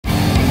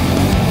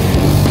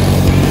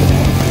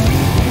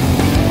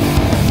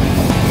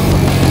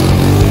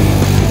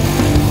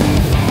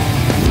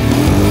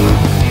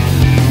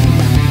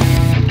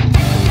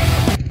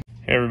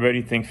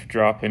everybody, thanks for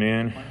dropping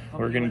in.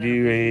 We're going to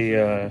do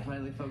a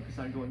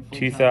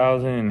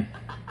 2000...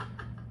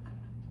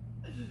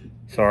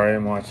 Sorry,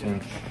 I'm watching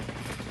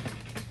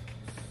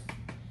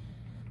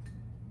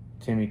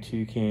Timmy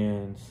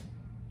Toucans.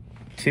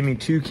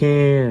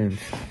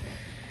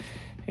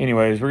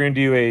 Anyways, we're going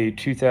to do a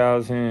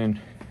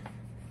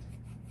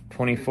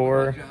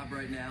 2024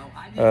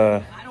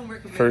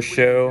 first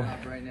show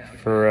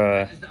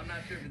for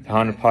the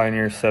Honda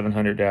Pioneer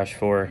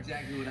 700-4.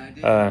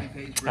 I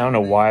don't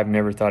know why I've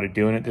never thought of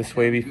doing it this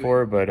way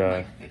before, but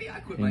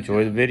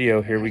enjoy the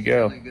video. Here we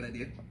go.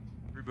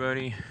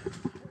 Everybody,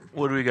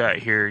 what do we got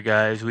here,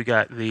 guys? We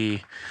got the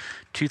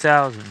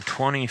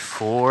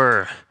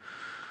 2024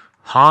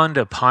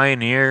 Honda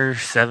Pioneer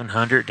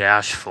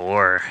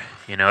 700-4.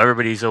 You know,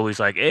 everybody's always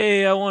like,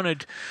 hey, I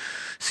want to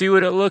see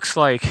what it looks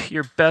like.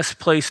 Your best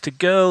place to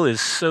go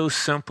is so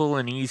simple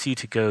and easy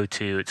to go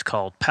to. It's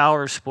called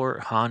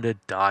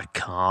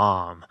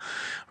powersporthonda.com.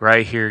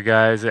 Right here,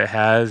 guys, it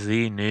has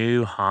the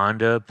new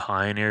Honda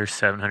Pioneer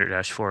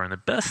 700-4. And the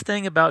best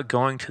thing about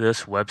going to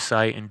this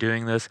website and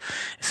doing this,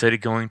 instead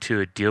of going to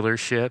a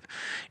dealership,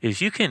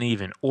 is you can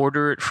even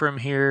order it from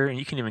here, and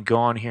you can even go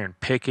on here and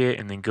pick it,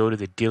 and then go to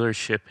the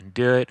dealership and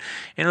do it.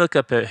 And look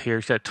up at here,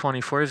 it's got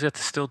 24, it's got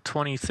still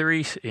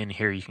 23 in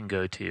here you can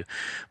go to.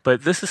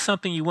 But this is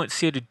something you wouldn't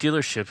see at a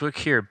dealership. Look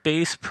here,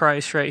 base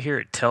price right here.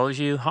 It tells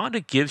you, Honda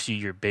gives you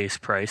your base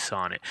price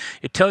on it.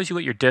 It tells you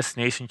what your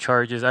destination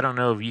charge is. I don't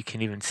know if you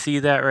can even see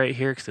that right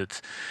here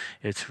because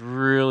it's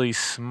really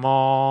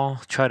small.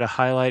 Try to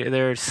highlight it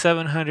there. It's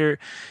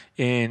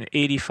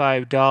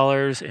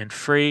 $785, and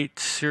freight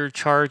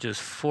surcharge is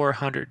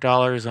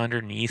 $400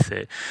 underneath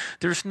it.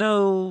 There's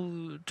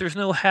no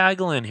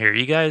haggling here.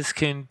 You guys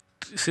can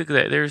see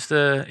that there's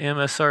the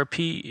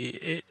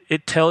MSRP.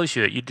 It tells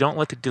you it. You don't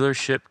let the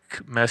dealership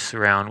mess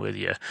around with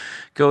you.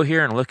 Go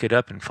here and look it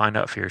up and find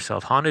out for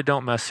yourself. Honda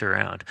don't mess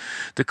around.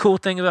 The cool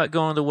thing about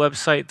going to the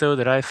website, though,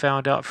 that I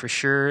found out for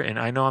sure, and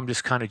I know I'm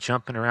just kind of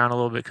jumping around a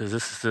little bit because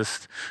this is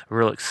just a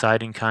real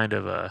exciting kind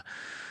of a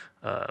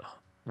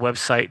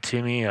website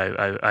to me.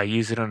 I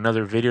use it on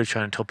another video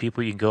trying to tell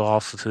people you can go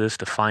also to this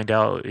to find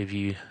out if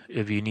you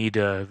need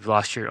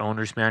lost your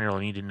owner's manual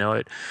and need to know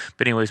it.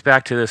 But anyways,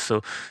 back to this.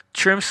 So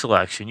trim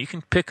selection, you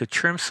can pick a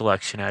trim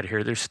selection out of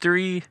here. There's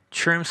 3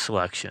 trim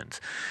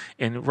selections,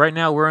 and right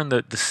now we're in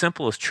the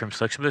simplest trim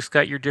selection, but it's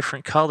got your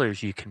different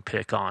colors you can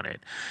pick on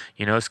it.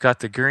 You know, it's got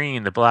the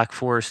green, the Black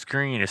Forest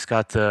green. It's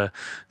got the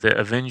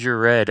Avenger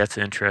red. That's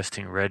an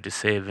interesting red to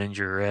say,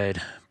 Avenger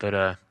red.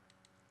 But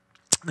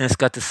and it's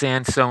got the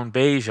sandstone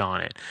beige on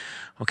it.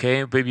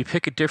 Okay, but if you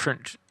pick a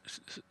different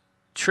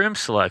trim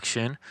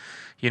selection,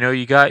 you know,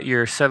 you got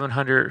your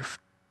 700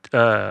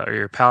 or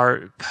your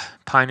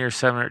Pioneer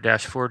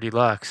 700-4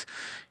 Deluxe.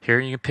 Here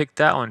you can pick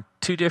that one.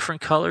 2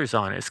 different colors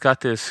on it. It's got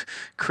this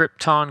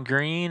Krypton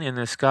green, and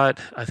it's got,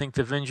 I think,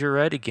 the Avenger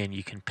red again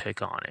you can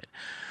pick on it.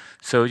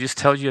 So it just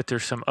tells you that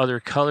there's some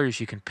other colors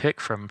you can pick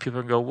from.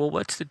 People can go, well,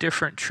 what's the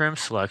different trim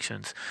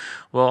selections?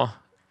 Well,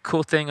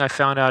 cool thing I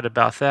found out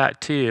about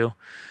that too,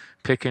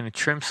 picking a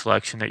trim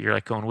selection that you're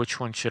like going, which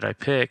one should I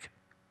pick?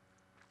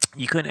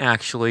 You can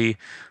actually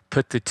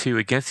put the 2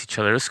 against each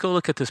other. Let's go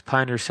look at this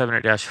Pioneer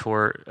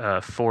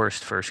 700-4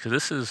 Forest first,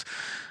 because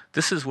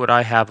this is what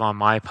I have on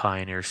my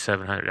Pioneer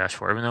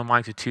 700-4. Even though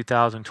mine's a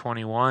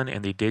 2021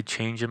 and they did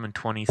change them in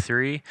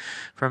 23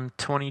 from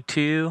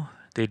 22.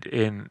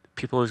 And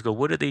people always go,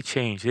 what did they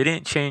change? They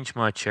didn't change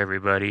much,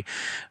 everybody.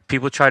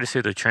 People try to say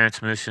the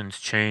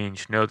transmissions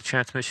changed. No, the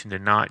transmission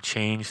did not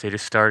change. They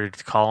just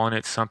started calling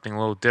it something a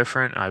little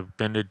different. I've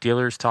been to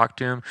dealers, talked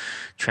to them.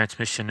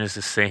 Transmission is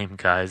the same,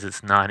 guys.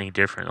 It's not any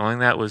different. The only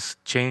thing that was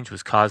changed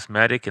was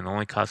cosmetic, and the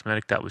only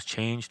cosmetic that was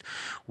changed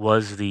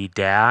was the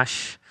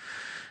dash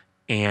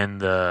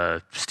and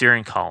the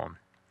steering column.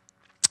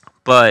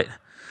 But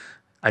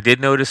I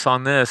did notice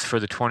on this for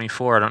the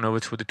 24, I don't know if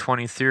it's with the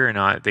 23 or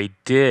not, they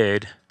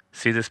did,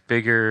 see this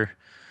bigger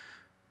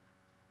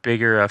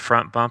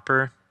front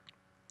bumper?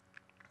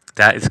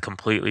 That is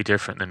completely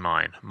different than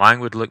mine. Mine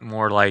would look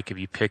more like, if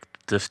you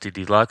picked just the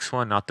Deluxe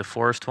one, not the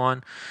Forest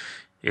one,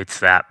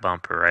 it's that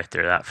bumper right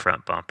there, that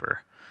front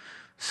bumper.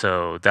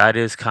 So that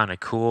is kind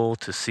of cool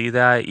to see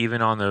that.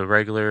 Even on the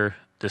regular,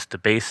 just the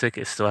basic,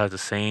 it still has the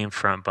same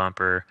front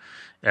bumper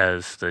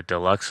as the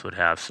Deluxe would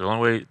have. So the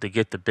only way to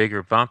get the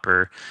bigger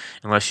bumper,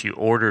 unless you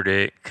ordered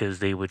it, because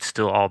they would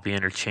still all be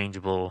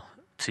interchangeable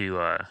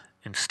to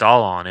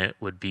install on it,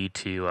 would be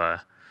to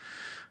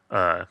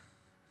buy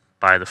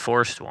the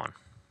Forest one.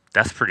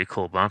 That's a pretty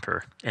cool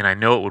bumper, and I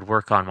know it would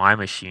work on my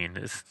machine.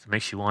 It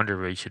makes you wonder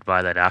where you should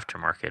buy that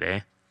aftermarket, eh?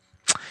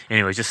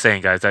 Anyways, just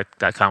saying, guys, that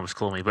kind of was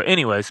cool to me. But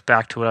anyways,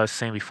 back to what I was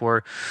saying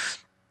before.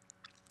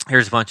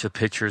 Here's a bunch of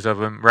pictures of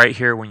them. Right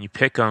here, when you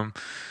pick them,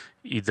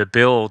 the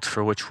builds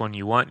for which one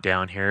you want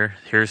down here.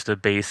 Here's the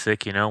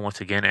basic, you know,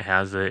 once again, it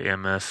has the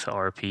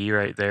MSRP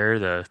right there,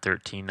 the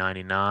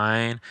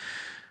 $13.99,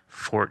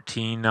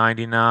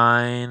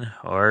 $14.99,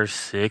 or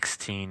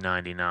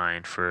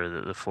 $16.99 for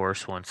the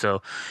Force one.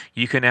 So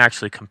you can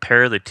actually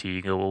compare the 2.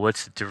 You go, well,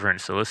 what's the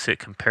difference? So let's hit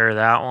compare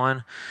that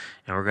one,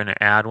 and we're going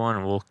to add one,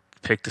 and we'll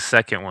pick the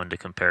second one to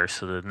compare,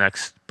 so the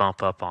next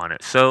bump up on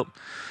it. So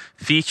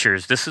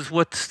features, this is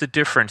what's the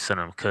difference in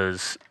them,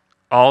 because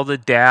all the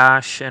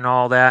dash and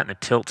all that and the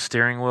tilt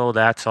steering wheel,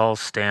 that's all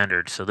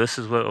standard. So this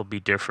is what will be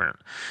different.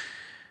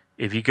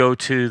 If you go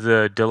to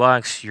the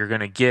Deluxe, you're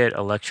going to get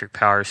electric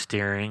power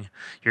steering.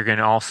 You're going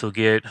to also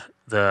get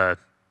the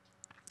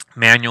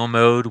manual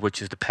mode,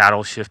 which is the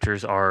paddle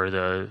shifters, or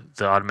the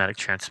automatic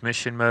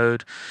transmission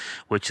mode,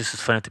 which is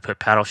funny if they put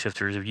paddle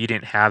shifters. If you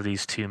didn't have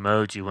these two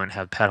modes, you wouldn't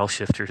have paddle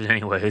shifters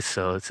anyway,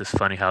 so it's just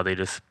funny how they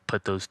just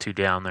put those two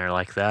down there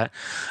like that.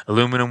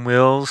 Aluminum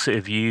wheels,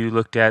 if you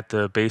looked at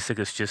the basic,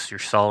 it's just your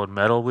solid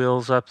metal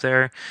wheels up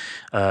there.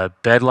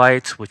 Bed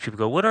lights, which people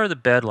go, what are the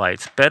bed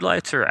lights? Bed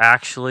lights are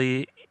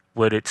actually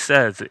what it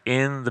says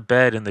in the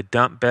bed, in the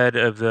dump bed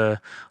of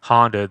the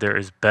Honda, there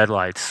is bed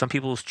lights. Some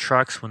people's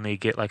trucks, when they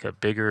get like a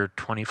bigger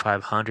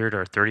 2500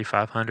 or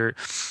 3500,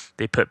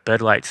 they put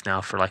bed lights now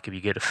for like if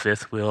you get a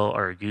fifth wheel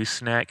or a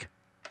gooseneck.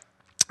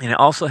 And it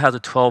also has a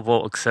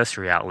 12-volt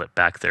accessory outlet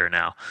back there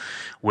now,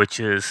 which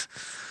is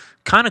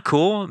kind of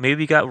cool.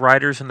 Maybe you got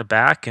riders in the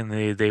back and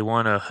they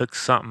want to hook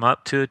something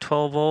up to a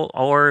 12-volt,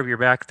 or if you're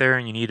back there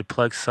and you need to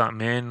plug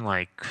something in,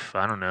 like,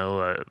 I don't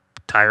know, a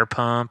tire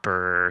pump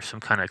or some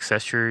kind of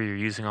accessory you're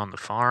using on the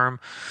farm,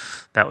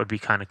 that would be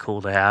kind of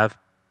cool to have.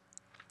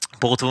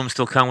 Both of them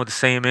still come with the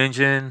same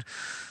engine,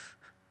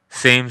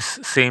 same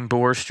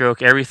bore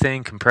stroke,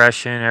 everything,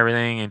 compression,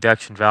 everything,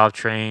 induction valve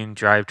train,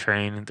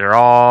 drivetrain, they're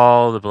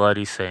all the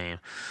bloody same.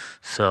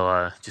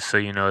 So just so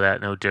you know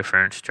that, no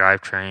difference.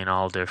 Drivetrain,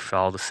 all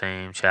the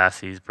same.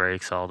 Chassis,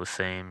 brakes, all the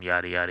same.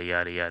 Yada yada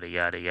yada yada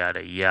yada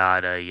yada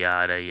yada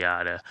yada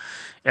yada.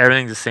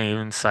 Everything's the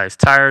same. Size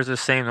tires are the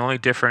same. The only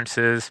difference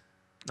is,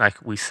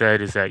 like we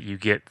said, is that you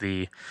get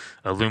the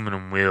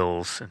aluminum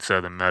wheels instead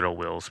of the metal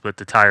wheels, but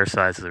the tire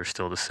sizes are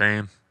still the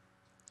same.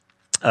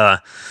 The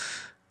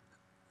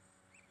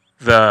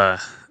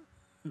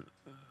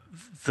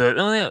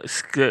only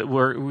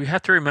we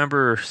have to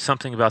remember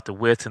something about the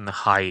width and the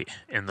height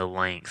and the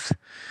length.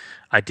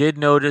 I did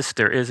notice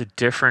there is a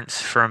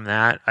difference from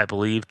that, I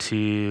believe,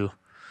 to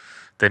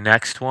the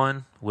next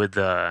one with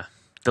the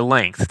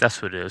length.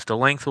 That's what it is. The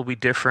length will be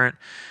different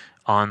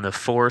on the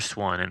Forest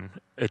one, and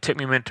it took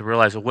me a minute to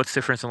realize, well, what's the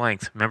difference in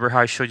length? Remember how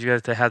I showed you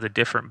guys to have the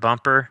different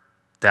bumper?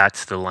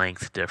 That's the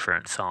length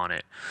difference on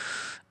it.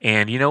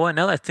 And you know what?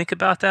 Now that I think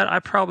about that, I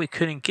probably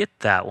couldn't get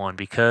that one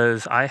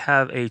because I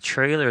have a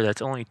trailer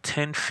that's only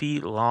 10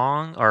 feet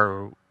long,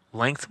 or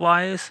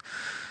lengthwise,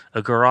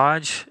 a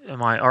garage in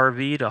my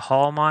RV to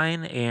haul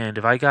mine, and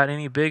if I got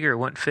any bigger, it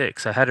wouldn't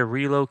fix. I had to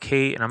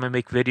relocate, and I'm going to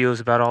make videos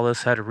about all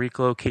this. I had to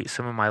relocate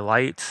some of my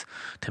lights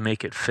to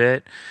make it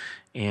fit.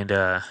 And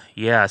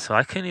yeah, so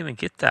I couldn't even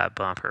get that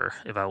bumper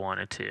if I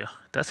wanted to.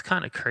 That's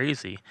kind of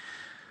crazy.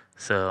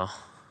 So,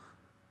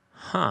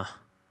 huh.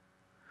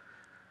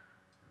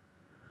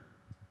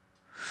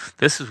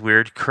 This is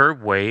weird.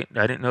 Curb weight.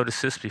 I didn't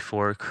notice this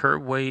before.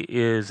 Curb weight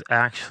is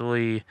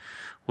actually,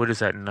 what is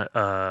that?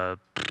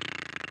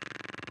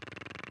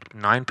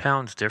 9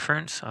 pounds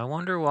difference. I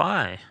wonder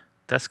why.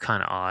 That's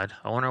kind of odd.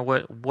 I wonder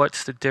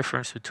what's the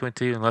difference between the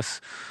two.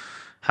 Unless,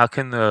 how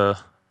can the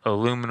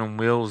aluminum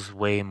wheels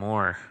weigh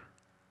more?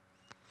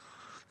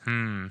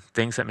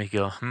 Things that make you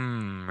go,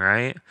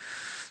 right?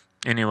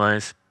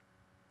 Anyways,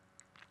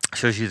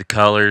 shows you the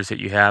colors that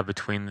you have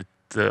between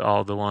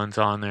all the ones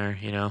on there,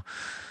 you know.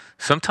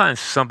 Sometimes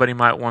somebody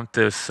might want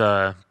this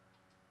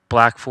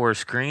Black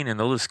Forest green, and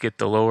they'll just get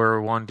the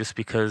lower one just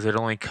because it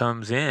only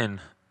comes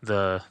in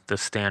the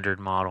standard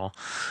model.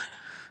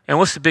 And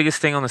what's the biggest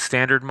thing on the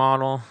standard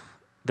model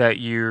that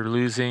you're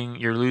losing?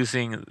 You're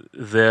losing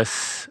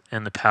this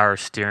and the power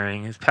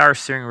steering. Is power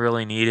steering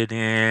really needed?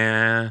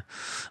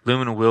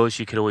 Aluminum wheels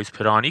you could always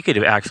put on. You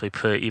could actually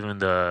put even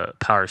the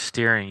power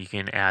steering. You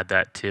can add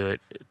that to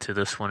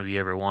this one if you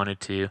ever wanted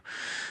to.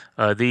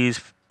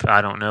 These,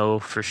 I don't know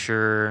for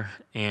sure,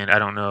 and I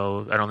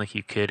don't think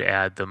you could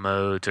add the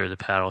modes or the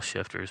paddle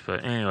shifters.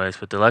 But anyways,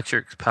 with the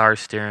electric power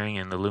steering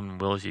and the aluminum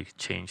wheels, you could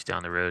change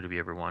down the road if you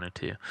ever wanted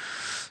to.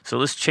 So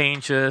let's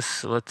change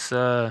this. Let's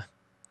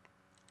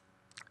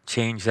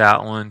change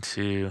that one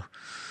to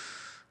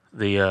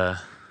the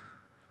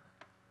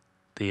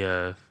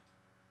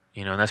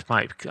you know,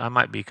 I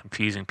might be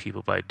confusing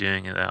people by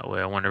doing it that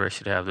way. I wonder if I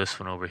should have this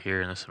one over here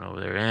and this one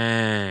over there.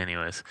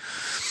 Anyways,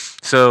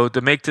 so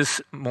to make this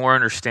more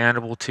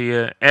understandable to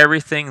you,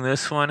 everything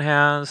this one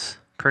has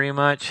pretty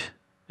much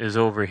is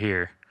over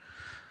here.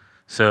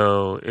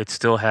 So it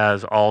still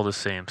has all the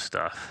same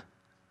stuff.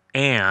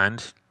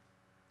 And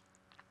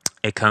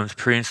it comes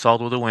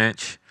pre-installed with a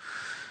winch.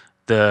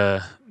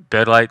 The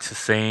bed light's the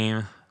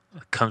same.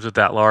 It comes with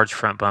that large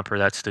front bumper.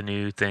 That's the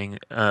new thing.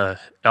 It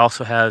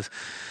also has,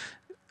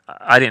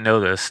 I didn't know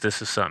this.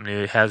 This is something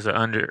new. It has the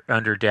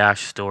under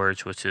dash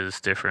storage, which is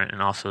different,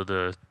 and also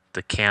the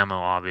camo,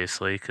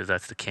 obviously, because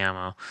that's the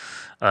camo.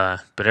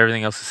 But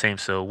everything else is the same.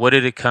 So what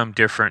did it come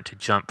different to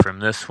jump from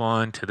this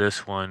one to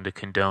this one to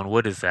condone?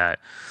 What is that?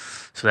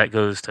 So that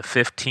goes to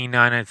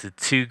 $15,900.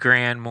 It's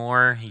 $2,000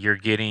 more. You're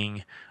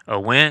getting a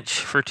winch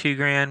for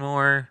 $2,000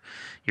 more.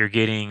 You're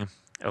getting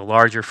a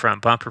larger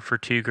front bumper for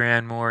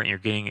 $2,000 more, and you're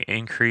getting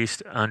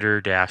increased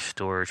under dash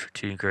storage for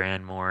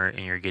 $2,000 more,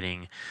 and you're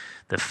getting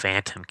the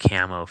Phantom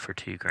camo for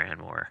 $2,000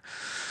 more.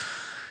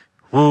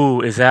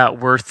 Woo, is that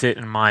worth it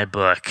in my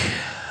book?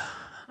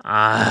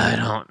 I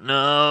don't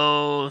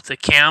know. The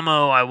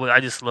camo, I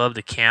just love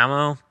the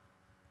camo,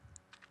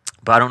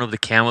 but I don't know if the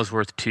camo's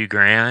worth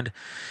 $2,000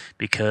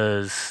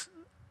 because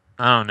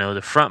I don't know,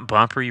 the front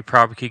bumper you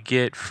probably could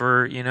get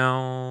for, I don't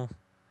know.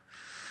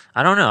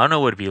 I don't know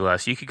what would be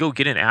less. You could go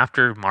get an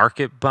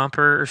aftermarket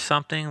bumper or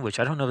something, which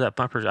I don't know if that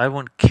bumper. I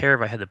wouldn't care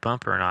if I had the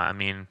bumper or not. I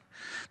mean,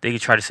 they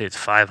could try to say it's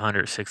 $500,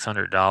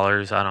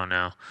 $600. I don't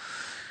know,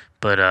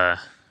 but I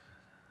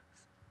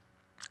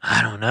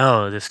don't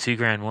know. This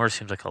 $2,000 more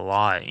seems like a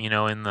lot. In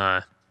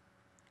a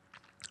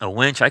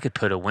winch, I could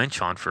put a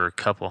winch on for a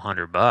couple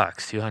 $100,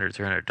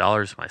 $200,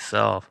 $300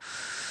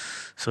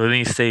 myself. So let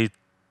me say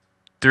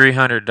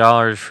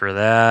 $300 for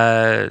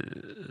that.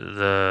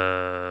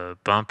 The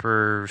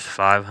bumpers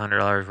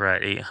 $500. We're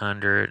at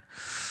 $800.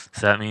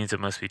 So that means it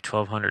must be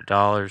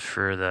 $1,200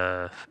 for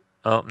the.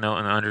 Oh no,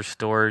 and the under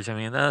storage. I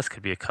mean, that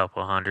could be a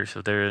couple hundred.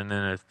 So there, and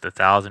then the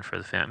 1,000 for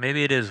the fan.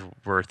 Maybe it is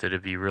worth it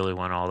if you really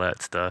want all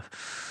that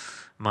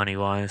stuff, money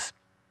wise.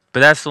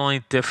 But that's the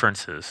only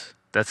differences.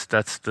 That's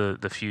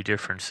the few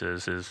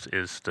differences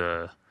is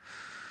the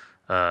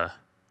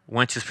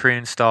winch is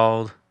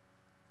pre-installed,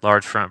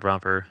 large front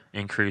bumper,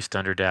 increased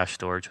under dash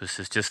storage, which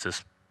is just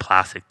this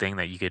plastic thing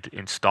that you could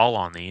install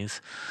on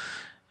these,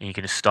 and you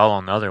can install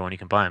on the other one. You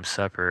can buy them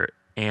separate,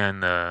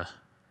 and the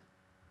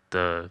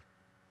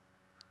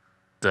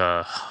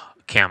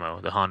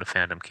camo, the Honda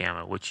Phantom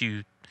camo,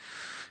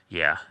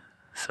 yeah.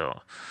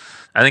 So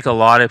I think a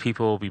lot of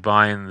people will be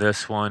buying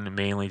this one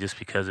mainly just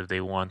because if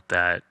they want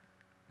that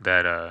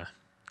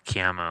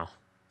camo.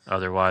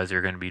 Otherwise,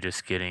 they're going to be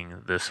just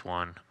getting this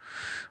one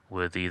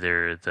with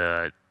either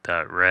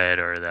that red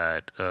or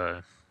that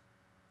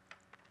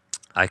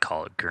I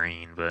call it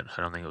green, but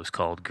I don't think it was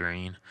called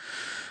green.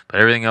 But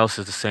everything else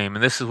is the same.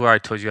 And this is where I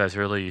told you guys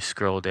earlier. You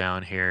scroll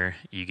down here,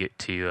 you get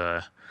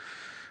to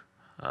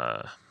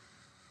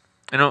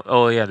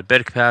oh yeah, the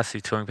bed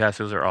capacity, towing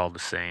capacity, those are all the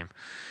same.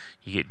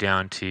 You get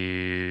down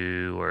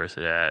to where is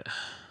it at?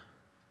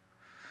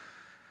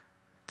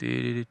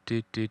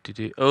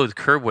 Oh, the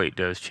curb weight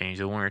does change.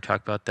 The one we were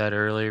talking about that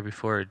earlier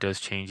before, it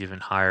does change even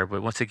higher.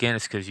 But once again,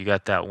 it's because you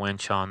got that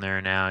winch on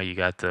there now. You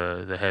got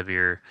the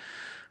heavier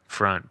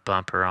front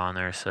bumper on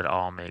there, so it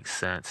all makes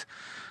sense.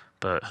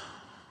 But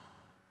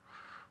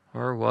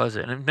where was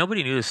it? And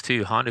nobody knew this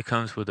too. Honda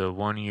comes with a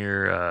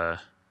 1-year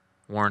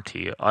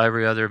warranty.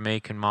 Every other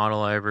make and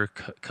model I ever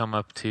come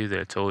up to,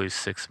 that's always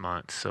 6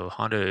 months. So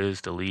Honda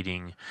is the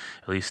leading,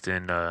 at least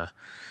in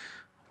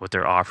what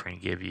they're offering,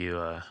 give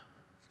you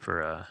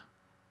for a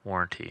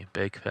warranty.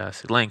 Bed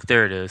capacity, length,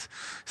 there it is.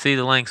 See,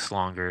 the length's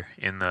longer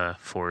in the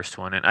Forest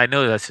one, and I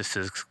know that's just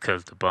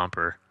because the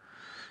bumper.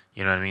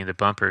 You know what I mean? The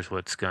bumper is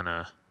what's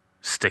gonna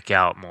stick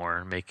out more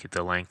and make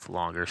the length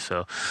longer.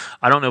 So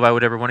I don't know if I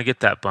would ever want to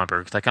get that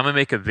bumper. Like, I'm gonna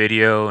make a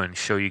video and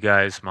show you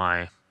guys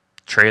my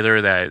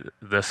trailer that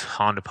this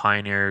Honda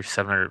Pioneer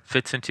 700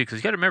 fits into, because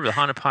you got to remember the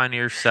Honda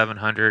Pioneer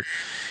 700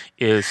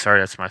 is, sorry,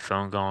 that's my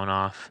phone going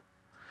off,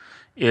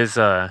 is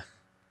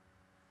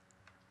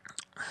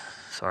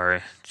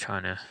sorry,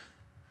 trying to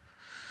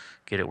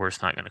get it where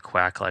it's not going to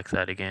quack like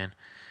that again.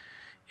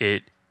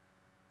 It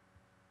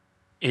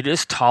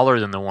is taller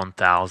than the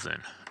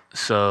 1000.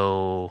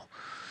 So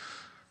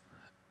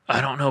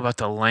I don't know about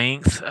the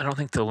length. I don't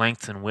think the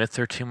length and width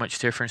are too much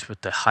difference,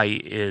 but the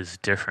height is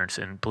difference.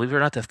 And believe it or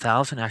not, the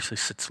 1000 actually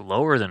sits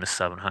lower than a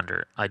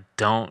 700. I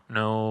don't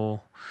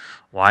know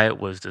why it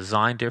was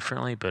designed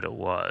differently, but it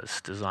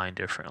was designed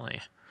differently.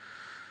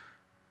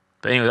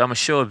 But anyway, I'm going to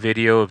show a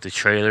video of the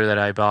trailer that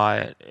I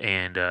bought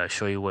and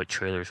show you what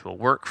trailers will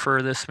work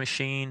for this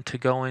machine to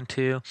go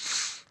into.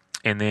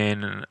 And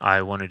then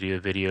I want to do a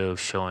video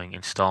showing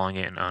installing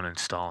it and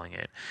uninstalling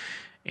it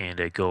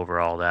and go over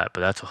all that.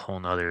 But that's a whole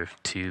nother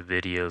 2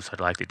 videos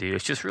I'd like to do.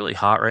 It's just really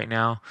hot right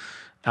now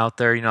out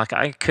there. Like,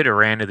 I could have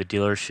ran to the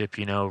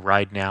dealership,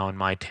 right now in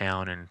my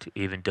town and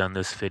even done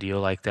this video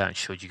like that and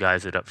showed you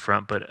guys it up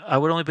front. But I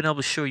would only been able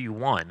to show you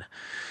one.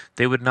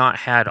 They would not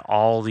had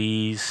all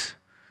these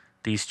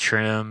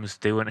trims.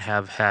 They wouldn't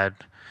have had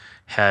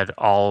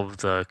all of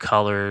the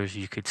colors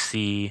you could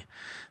see.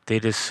 They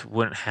just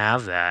wouldn't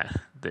have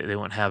that. They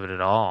wouldn't have it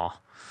at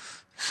all.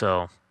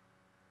 So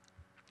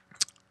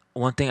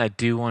one thing I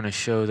do want to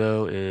show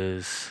though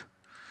is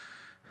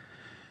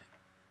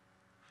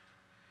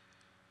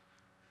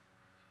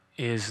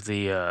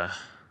the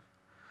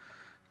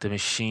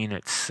machine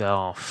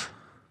itself.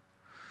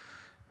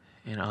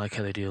 I like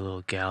how they do a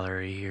little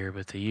gallery here,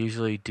 but they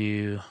usually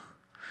do.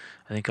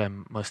 I think I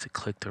must have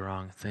clicked the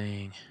wrong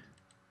thing.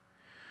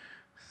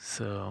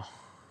 So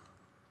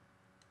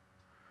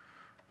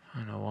I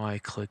don't know why I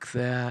clicked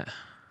that.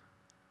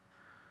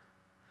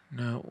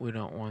 No, we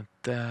don't want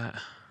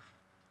that.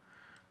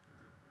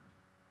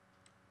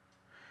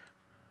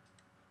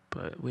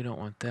 But we don't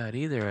want that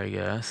either, I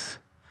guess.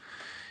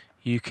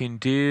 You can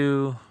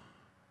do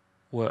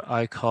what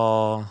I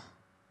call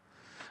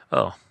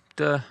Oh,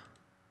 duh.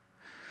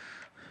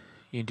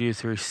 You can do a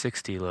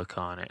 360 look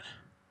on it,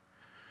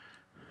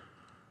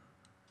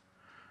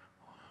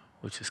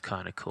 which is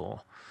kind of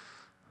cool.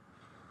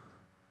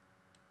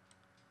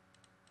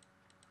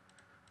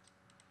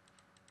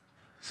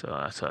 So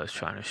that's what I was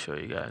trying to show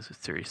you guys, a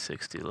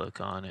 360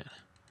 look on it.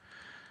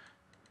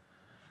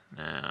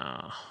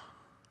 Now,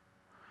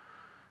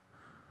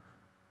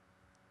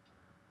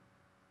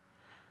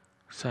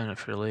 sign up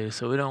for the latest.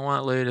 So we don't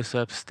want latest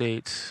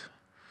updates.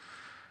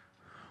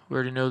 We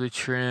already know the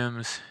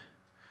trims.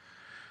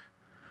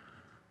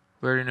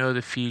 We already know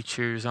the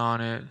features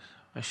on it.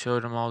 I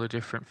showed them all the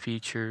different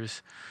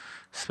features,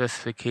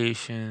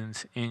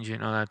 specifications,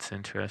 engine. Oh, that's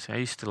interesting. I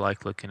used to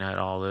like looking at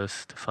all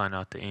this to find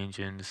out the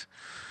engines,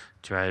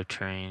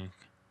 drivetrain,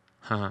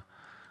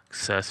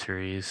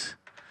 accessories.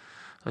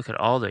 Look at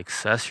all the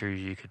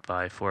accessories you could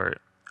buy for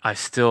it.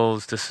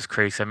 This is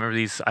crazy. I remember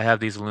these, I have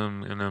these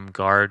aluminum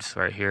guards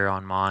right here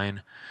on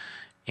mine.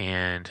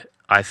 And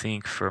I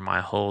think for my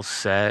whole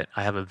set,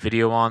 I have a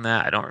video on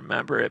that. I don't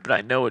remember it, but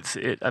I know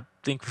I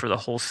think for the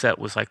whole set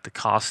was like the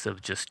cost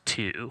of just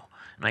 2.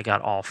 And I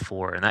got all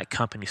 4. And that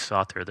company still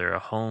out there. They're a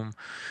home,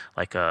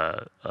 like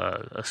a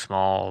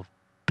small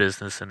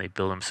business, and they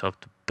build themselves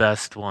the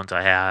best ones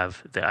I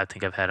have. I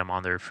think I've had them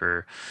on there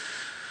for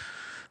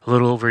a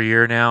little over a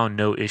year now,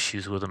 no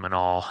issues with them at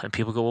all. And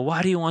people go, well,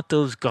 why do you want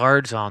those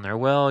guards on there?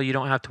 Well, you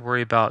don't have to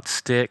worry about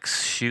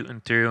sticks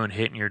shooting through and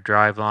hitting your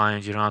drive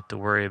lines. You don't have to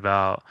worry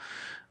about.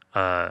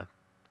 But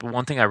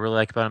one thing I really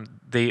like about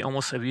them, they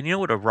almost, if you know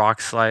what a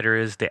rock slider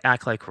is, they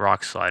act like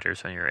rock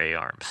sliders on your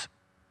A-arms.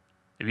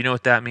 If you know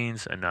what that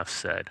means, enough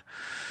said.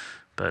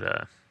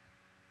 But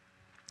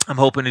I'm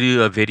hoping to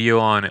do a video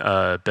on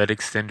a bed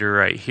extender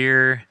right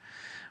here,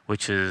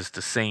 which is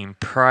the same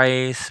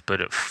price, but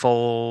it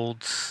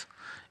folds.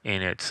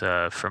 And it's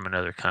from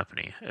another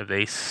company. If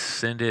they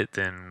send it,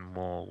 then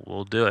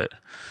we'll do it.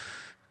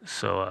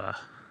 So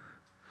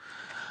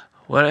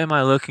what am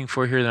I looking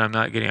for here that I'm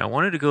not getting? I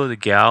wanted to go to the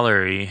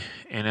gallery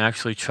and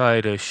actually try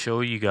to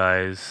show you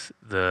guys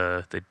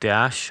the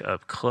dash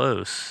up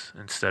close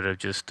instead of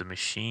just the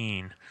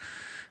machine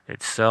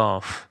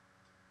itself.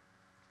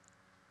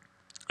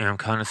 And I'm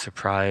kind of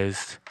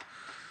surprised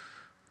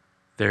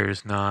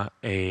there's not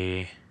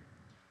a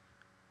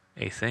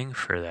thing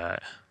for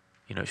that.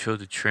 You know, it shows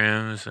the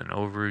trims and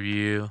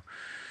overview,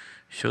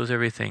 shows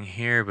everything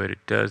here, but it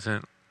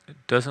doesn't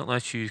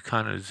let you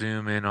kind of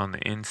zoom in on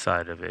the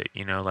inside of it.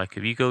 You know, like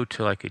if you go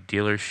to like a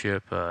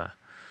dealership,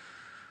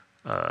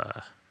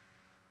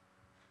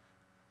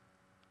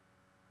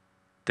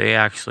 they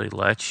actually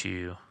let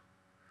you,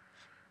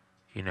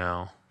 you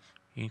know,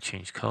 you can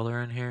change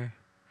color in here.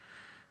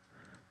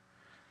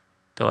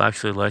 They'll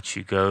actually let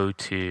you go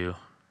to,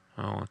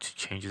 once you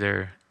change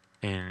there,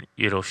 and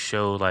it'll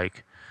show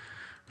like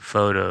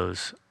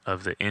photos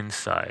of the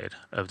inside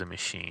of the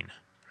machine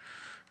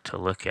to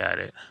look at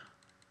it,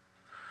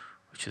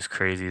 which is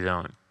crazy. They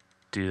don't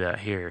do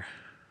that here.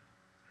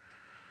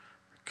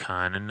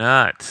 Kind of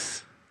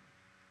nuts,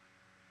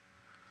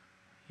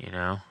 you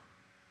know.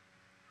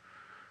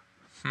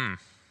 I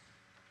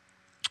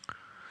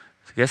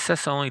guess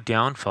that's the only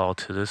downfall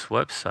to this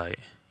website,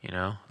 you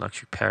know.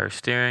 Electric power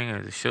steering,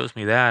 it shows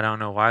me that. I don't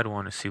know why I'd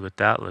want to see what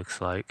that looks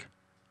like,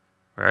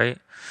 right?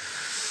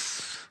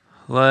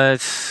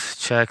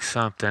 Let's check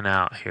something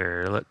out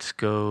here. Let's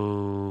go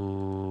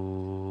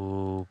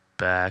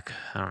back.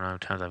 I don't know how many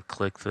times I've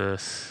clicked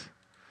this.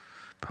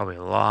 Probably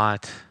a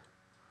lot.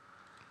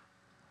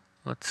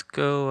 Let's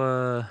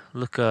go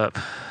look up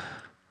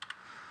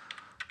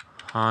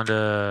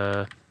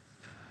Honda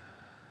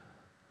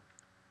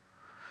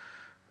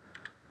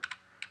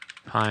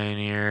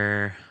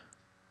Pioneer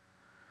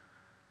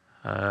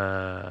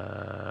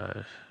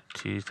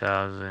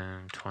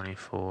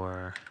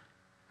 2024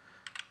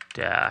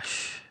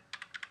 dash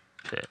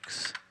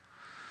pics.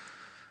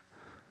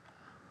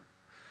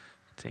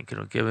 Think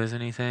it'll give us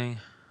anything?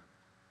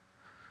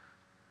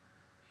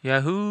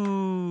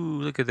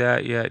 Yahoo! Look at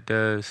that. Yeah, it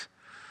does.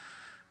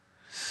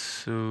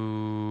 So,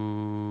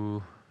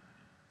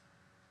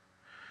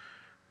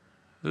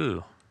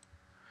 ooh.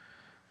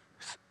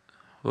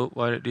 Oh,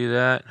 why did it do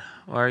that?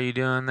 Why are you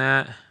doing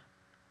that?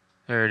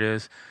 There it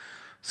is.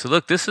 So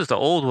look, this is the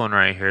old one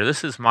right here.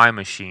 This is my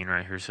machine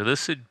right here. So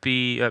this would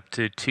be up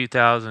to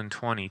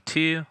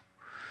 2022.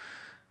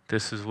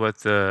 This is what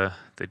the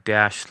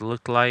dash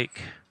looked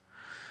like.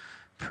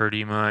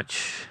 Pretty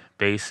much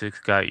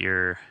basic. Got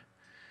your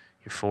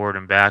forward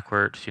and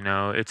backwards. You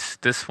know,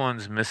 this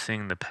one's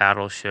missing the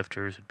paddle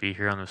shifters. Would be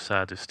here on the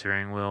side of the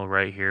steering wheel.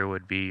 Right here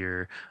would be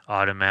your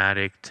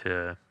automatic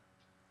to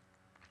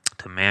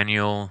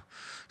manual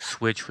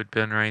switch would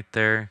been right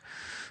there.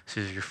 This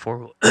is your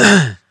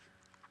four-wheel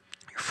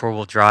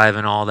drive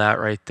and all that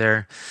right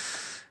there.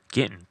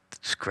 Getting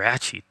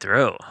scratchy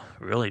throat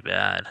really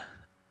bad.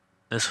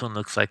 This one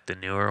looks like the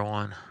newer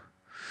one.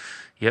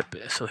 Yep,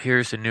 so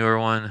here's the newer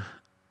one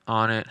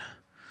on it.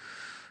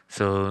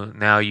 So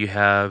now you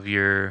have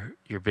your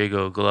big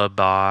old glove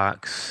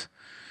box.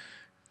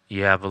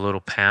 You have a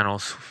little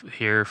panel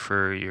here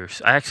for your.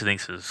 I actually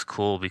think this is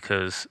cool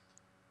because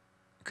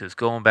because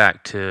going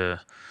back to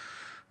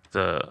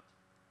the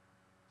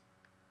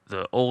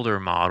older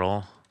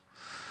model,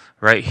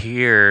 right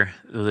here,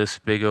 this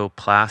big old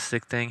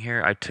plastic thing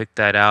here, I took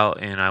that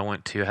out and I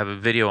went to have a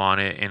video on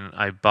it, and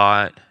I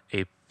bought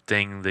a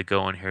thing to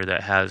go in here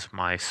that has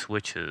my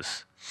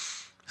switches.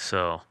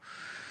 So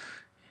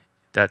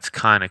that's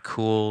kind of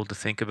cool to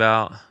think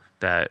about,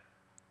 that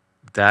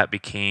that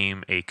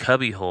became a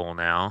cubby hole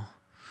now,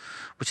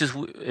 which is,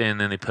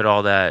 and then they put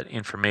all that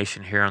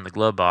information here on the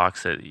glove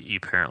box that you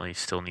apparently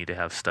still need to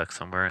have stuck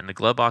somewhere. And the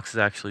glove box is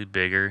actually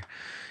bigger,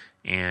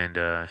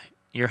 and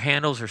your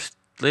handles are,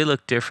 they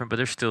look different, but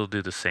they still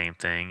do the same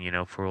thing. You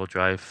know, four-wheel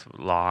drive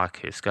lock.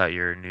 It's got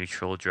your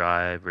neutral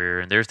drive, rear,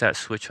 and there's that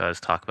switch I was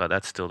talking about.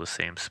 That's still the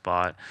same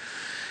spot.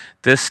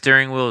 This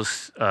steering wheel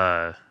is,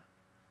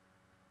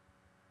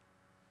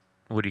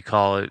 what do you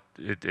call it?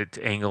 It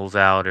angles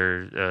out,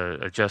 or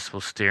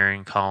adjustable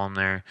steering column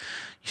there.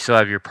 You still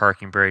have your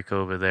parking brake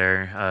over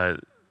there.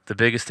 The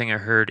biggest thing I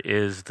heard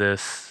is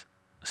this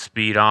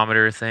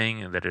speedometer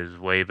thing that is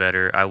way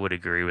better. I would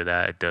agree with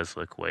that. It does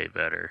look way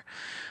better.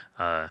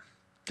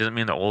 Doesn't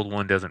mean the old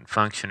one doesn't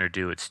function or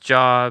do its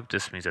job.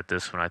 Just means that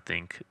this one I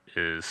think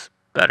is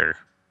better.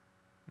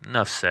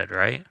 Enough said,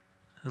 right?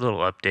 A little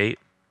update.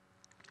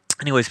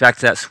 Anyways, back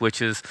to that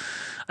switches.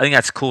 I think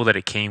that's cool that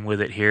it came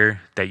with it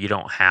here, that you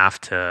don't have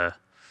to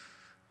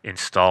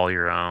install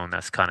your own.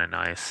 That's kind of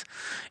nice.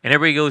 And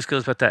everybody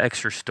goes about that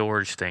extra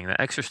storage thing. The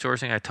extra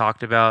storage thing I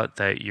talked about,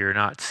 that you're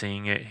not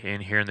seeing it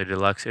in here in the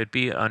Deluxe, it'd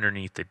be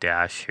underneath the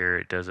dash here.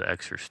 It does the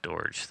extra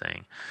storage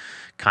thing.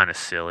 Kind of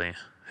silly.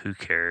 Who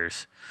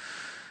cares?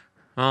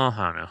 Well,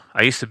 I don't know.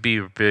 I used to be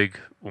a big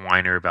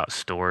whiner about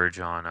storage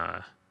on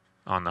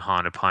the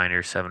Honda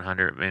Pioneer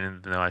 700,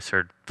 and then I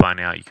started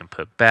finding out you can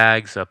put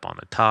bags up on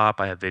the top.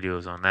 I have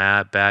videos on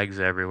that. Bags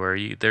everywhere.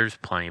 There's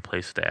plenty of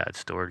places to add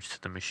storage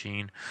to the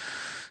machine,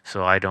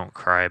 so I don't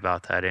cry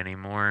about that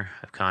anymore.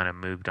 I've kind of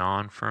moved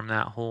on from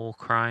that whole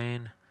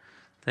crying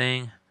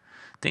thing.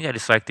 I think I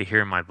just like to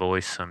hear my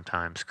voice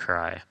sometimes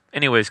cry.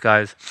 Anyways,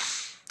 guys,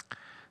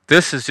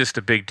 this is just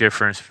a big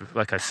difference,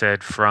 like I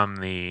said, from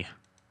the...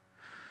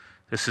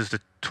 This is the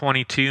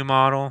 22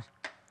 model.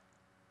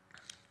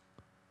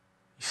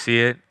 You see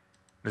it?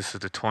 This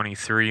is the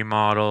 23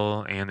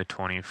 model and the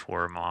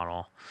 24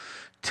 model.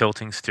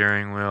 Tilting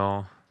steering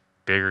wheel,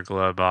 bigger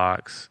glove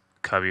box,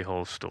 cubby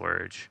hole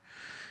storage.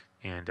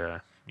 And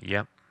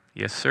yep,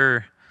 yes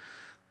sir,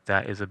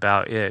 that is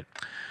about it.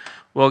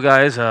 Well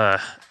guys,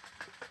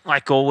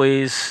 like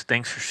always,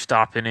 thanks for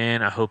stopping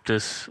in. I hope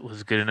this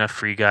was good enough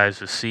for you guys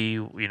to see,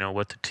 you know,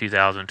 what the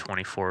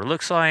 2024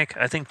 looks like.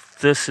 I think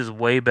this is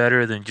way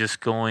better than just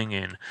going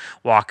and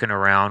walking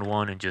around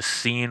one and just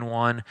seeing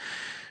one,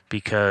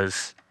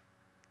 because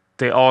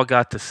they all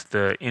got this,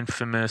 the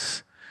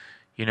infamous,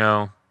 you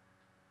know,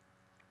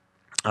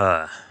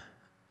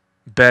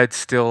 bed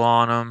still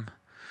on them.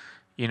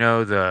 You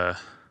know, the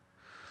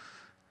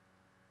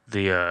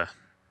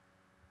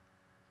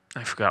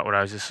I forgot what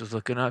I was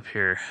looking up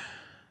here.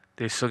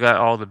 They still got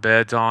all the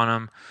beds on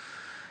them.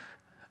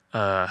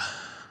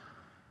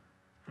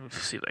 Let's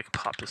see if I can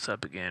pop this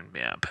up again.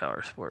 Yeah,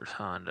 Power Sports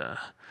Honda.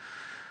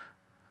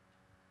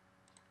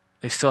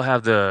 They still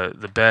have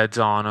the beds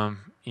on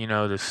them. You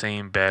know, the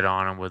same bed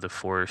on them with the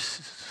four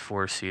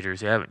seaters.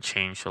 They haven't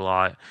changed a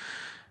lot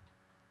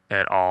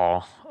at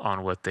all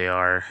on what they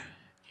are.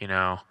 You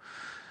know,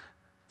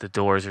 the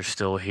doors are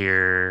still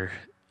here.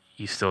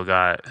 You still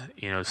got,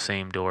 you know,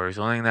 same doors.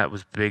 The only thing that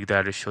was big that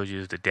I just showed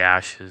you is the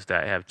dashes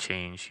that have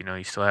changed. You know,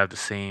 you still have the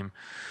same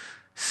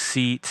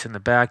seats in the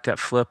back that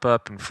flip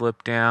up and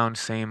flip down,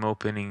 same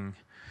opening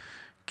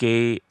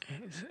gate.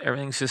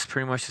 Everything's just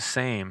pretty much the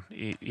same.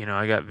 You know,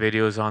 I got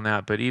videos on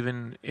that, but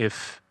even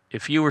if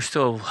you were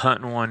still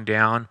hunting one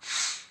down,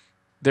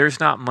 there's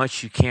not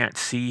much you can't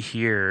see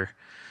here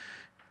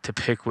to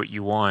pick what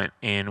you want.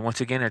 And once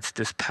again, it's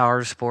this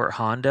Power Sport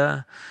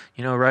Honda.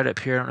 You know, right up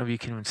here, I don't know if you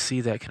can even see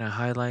that. Can I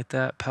highlight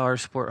that?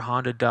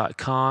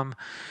 PowersportHonda.com.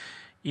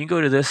 You can go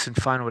to this and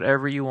find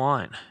whatever you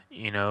want.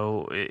 You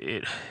know,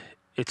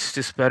 it's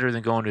just better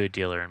than going to a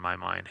dealer in my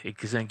mind.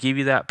 It's going to give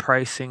you that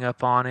pricing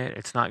up on it.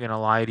 It's not going to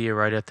lie to you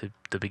right at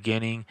the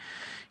beginning.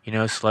 You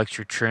know, select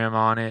your trim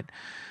on it.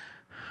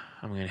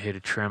 I'm going to hit a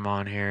trim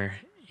on here.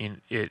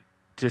 And it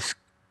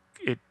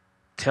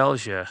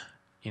tells you,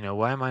 you know,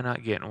 why am I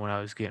not getting what I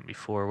was getting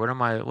before? What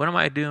am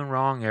I doing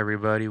wrong,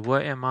 everybody?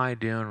 What am I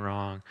doing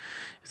wrong?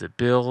 Is it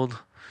build?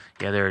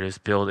 Yeah, there it is,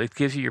 build. It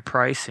gives you your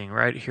pricing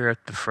right here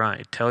at the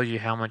front. It tells you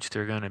how much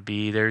they're going to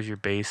be. There's your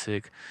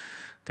basic.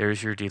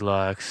 There's your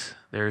deluxe.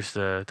 There's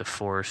the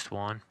forest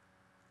one.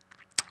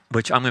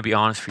 Which I'm going to be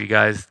honest for you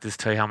guys, just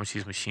tell you how much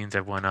these machines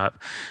have went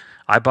up.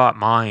 I bought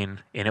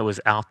mine, and it was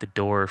out the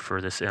door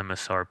for this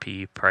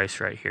MSRP price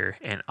right here.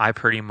 And I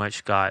pretty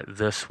much got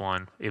this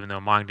one, even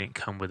though mine didn't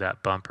come with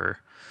that bumper.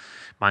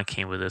 Mine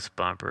came with this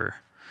bumper,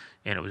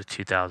 and it was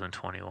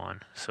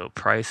 2021. So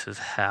prices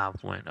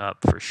have went up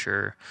for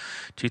sure.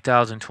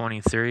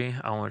 2023,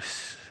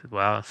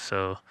 wow.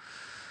 So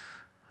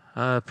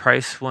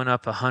price went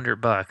up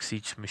 $100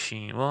 each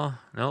machine. Well,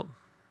 nope.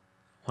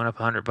 Went up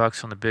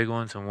 $100 on the big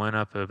ones and went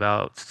up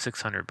about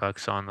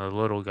 $600 on the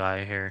little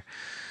guy here.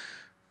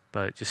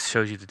 But it just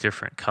shows you the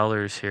different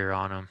colors here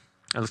on them.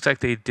 It looks like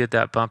they did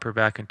that bumper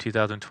back in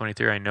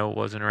 2023. I know it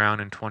wasn't around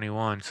in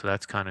 21, so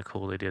that's kind of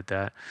cool they did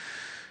that.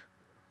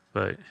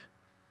 But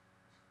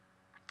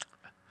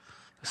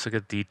let's look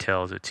at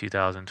details of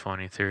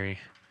 2023.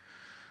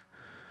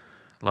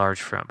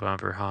 Large front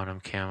bumper, Honda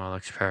camo,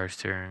 electric power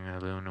steering,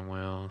 aluminum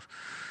wheels.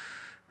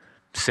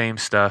 Same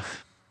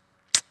stuff.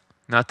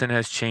 Nothing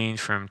has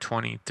changed from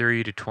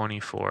 23 to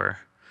 24.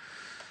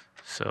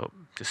 So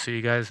just so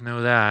you guys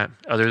know that,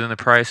 other than the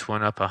price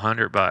went up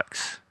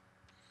 $100.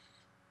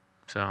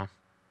 So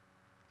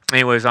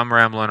anyways, I'm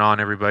rambling on,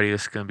 everybody.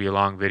 This is going to be a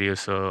long video,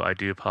 so I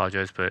do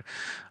apologize. But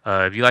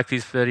if you like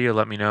this video,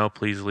 let me know.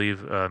 Please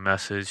leave a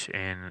message.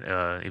 And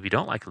if you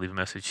don't like to leave a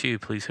message too,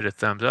 please hit a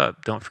thumbs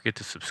up. Don't forget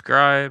to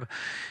subscribe.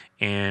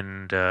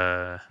 And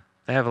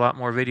I have a lot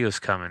more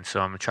videos coming. So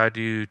I'm going to try to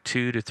do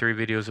 2 to 3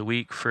 videos a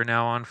week for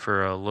now on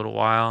for a little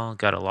while.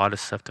 Got a lot of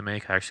stuff to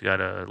make. I actually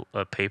got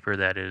a paper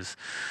that is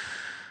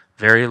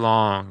very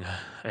long.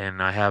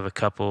 And I have a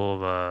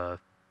couple of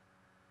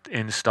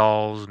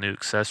installs, new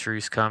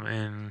accessories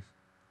coming.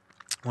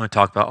 I want to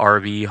talk about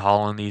RV,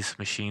 hauling these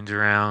machines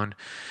around.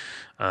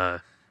 Yeah,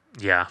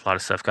 a lot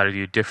of stuff. Got to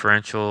do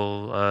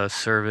differential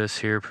service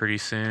here pretty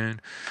soon.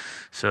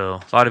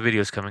 So a lot of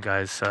videos coming,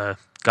 guys.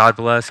 God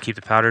bless. Keep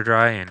the powder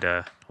dry,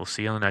 and we'll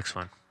see you on the next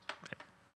one.